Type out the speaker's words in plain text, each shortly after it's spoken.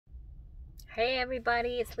Hey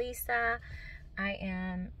everybody, it's Lisa. I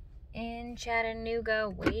am in Chattanooga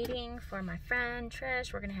waiting for my friend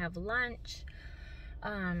Trish. We're gonna have lunch.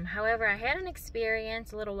 However, I had an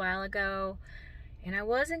experience a little while ago and I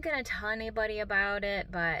wasn't gonna tell anybody about it,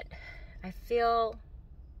 but I feel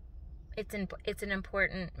it's an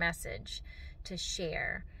important message to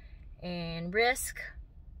share and risk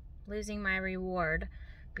losing my reward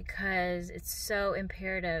because it's so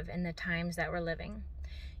imperative in the times that we're living.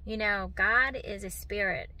 You know, God is a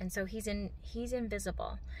spirit, and so he's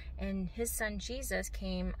invisible, and his son Jesus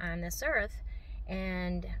came on this earth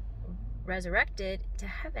and resurrected to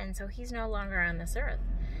heaven, so he's no longer on this earth.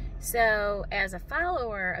 So as a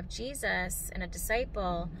follower of Jesus and a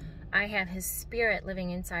disciple, I have his spirit living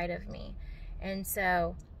inside of me. And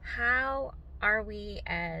so how are we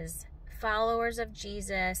as followers of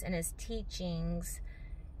Jesus and his teachings,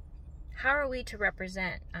 how are we to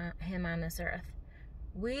represent him on this earth?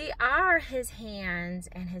 We are his hands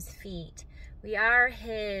and his feet. We are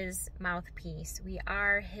his mouthpiece. We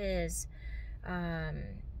are his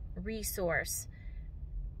resource.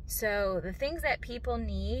 So the things that people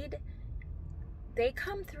need, they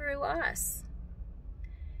come through us.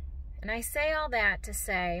 And I say all that to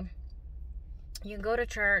say, you can go to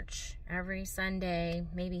church every Sunday,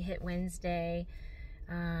 maybe hit Wednesday.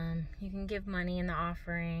 You can give money in the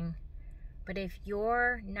offering. But if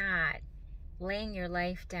you're not laying your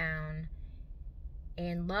life down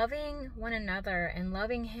and loving one another and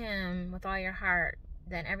loving him with all your heart,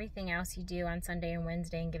 then everything else you do on Sunday and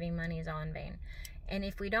Wednesday and giving money is all in vain. And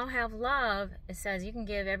if we don't have love, it says you can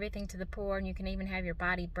give everything to the poor and you can even have your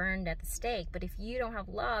body burned at the stake. But if you don't have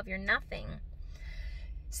love, you're nothing.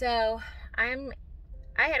 So I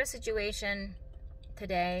had a situation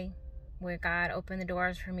today where God opened the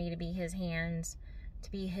doors for me to be his hands,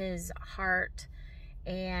 to be his heart,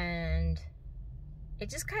 and it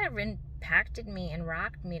just kind of impacted me and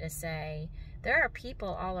rocked me to say, there are people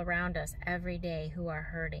all around us every day who are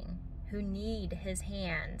hurting, who need his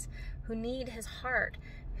hands, who need his heart,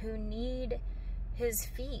 who need his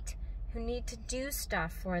feet, who need to do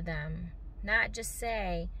stuff for them. Not just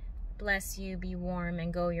say, bless you, be warm,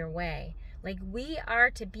 and go your way. Like, we are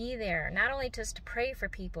to be there, not only just to pray for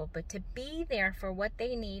people, but to be there for what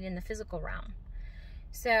they need in the physical realm.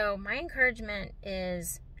 So my encouragement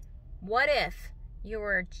is, what if you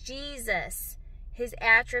were Jesus, his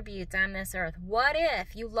attributes on this earth? What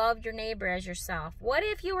if you loved your neighbor as yourself? What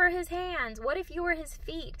if you were his hands? What if you were his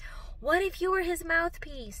feet? What if you were his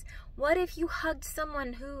mouthpiece? What if you hugged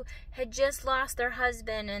someone who had just lost their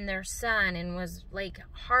husband and their son and was like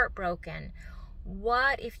heartbroken?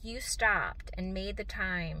 What if you stopped and made the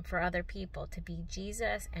time for other people to be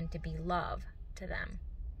Jesus and to be love to them?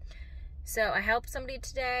 So I helped somebody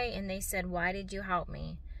today and they said, why did you help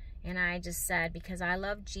me? And I just said, because I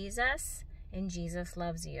love Jesus and Jesus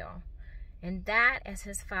loves you. And that, as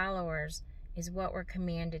his followers, is what we're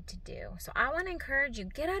commanded to do. So I want to encourage you,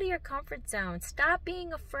 get out of your comfort zone. Stop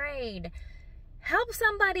being afraid. Help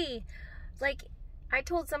somebody. Like I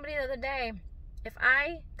told somebody the other day, if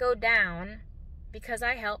I go down because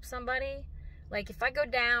I help somebody, like if I go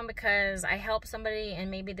down because I helped somebody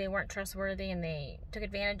and maybe they weren't trustworthy and they took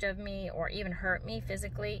advantage of me or even hurt me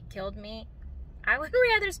physically, killed me, I would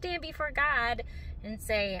rather stand before God and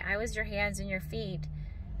say, I was your hands and your feet,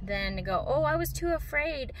 than to go, oh, I was too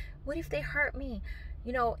afraid. What if they hurt me?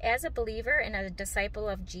 You know, as a believer and a disciple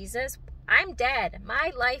of Jesus, I'm dead.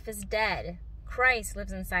 My life is dead. Christ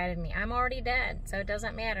lives inside of me. I'm already dead. So it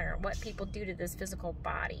doesn't matter what people do to this physical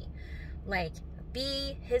body. Like,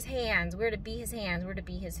 be his hands. We're to be his hands. We're to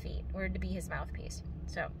be his feet. We're to be his mouthpiece.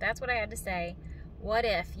 So that's what I had to say. What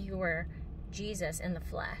if you were Jesus in the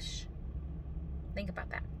flesh? Think about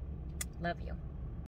that. Love you.